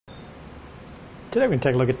Today we're going to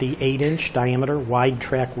take a look at the 8-inch diameter wide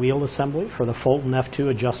track wheel assembly for the Fulton F2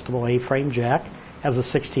 adjustable A-frame jack. Has a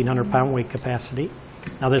 1,600 pound weight capacity.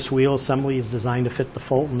 Now this wheel assembly is designed to fit the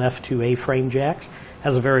Fulton F2 A-frame jacks.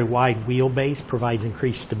 Has a very wide wheelbase, provides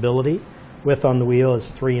increased stability. Width on the wheel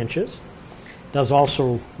is 3 inches. Does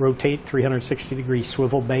also rotate 360-degree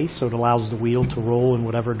swivel base, so it allows the wheel to roll in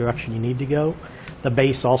whatever direction you need to go. The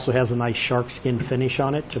base also has a nice sharkskin finish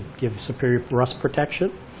on it to give superior rust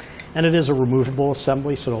protection. And it is a removable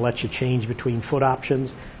assembly, so it'll let you change between foot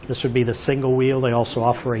options. This would be the single wheel. They also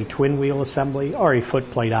offer a twin wheel assembly or a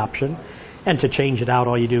footplate option. And to change it out,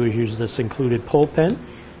 all you do is use this included pull pin.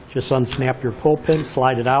 Just unsnap your pull pin,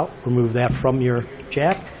 slide it out, remove that from your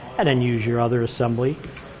jack, and then use your other assembly.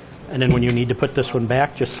 And then when you need to put this one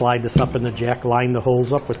back, just slide this up in the jack, line the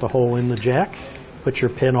holes up with the hole in the jack, put your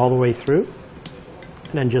pin all the way through,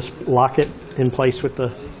 and then just lock it in place with the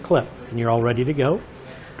clip, and you're all ready to go.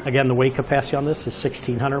 Again, the weight capacity on this is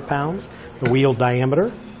 1,600 pounds. The wheel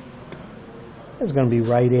diameter is going to be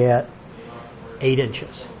right at 8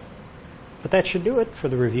 inches. But that should do it for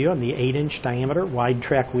the review on the 8-inch diameter wide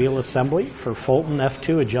track wheel assembly for Fulton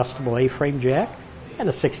F2 adjustable A-frame jack and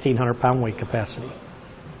a 1,600 pound weight capacity.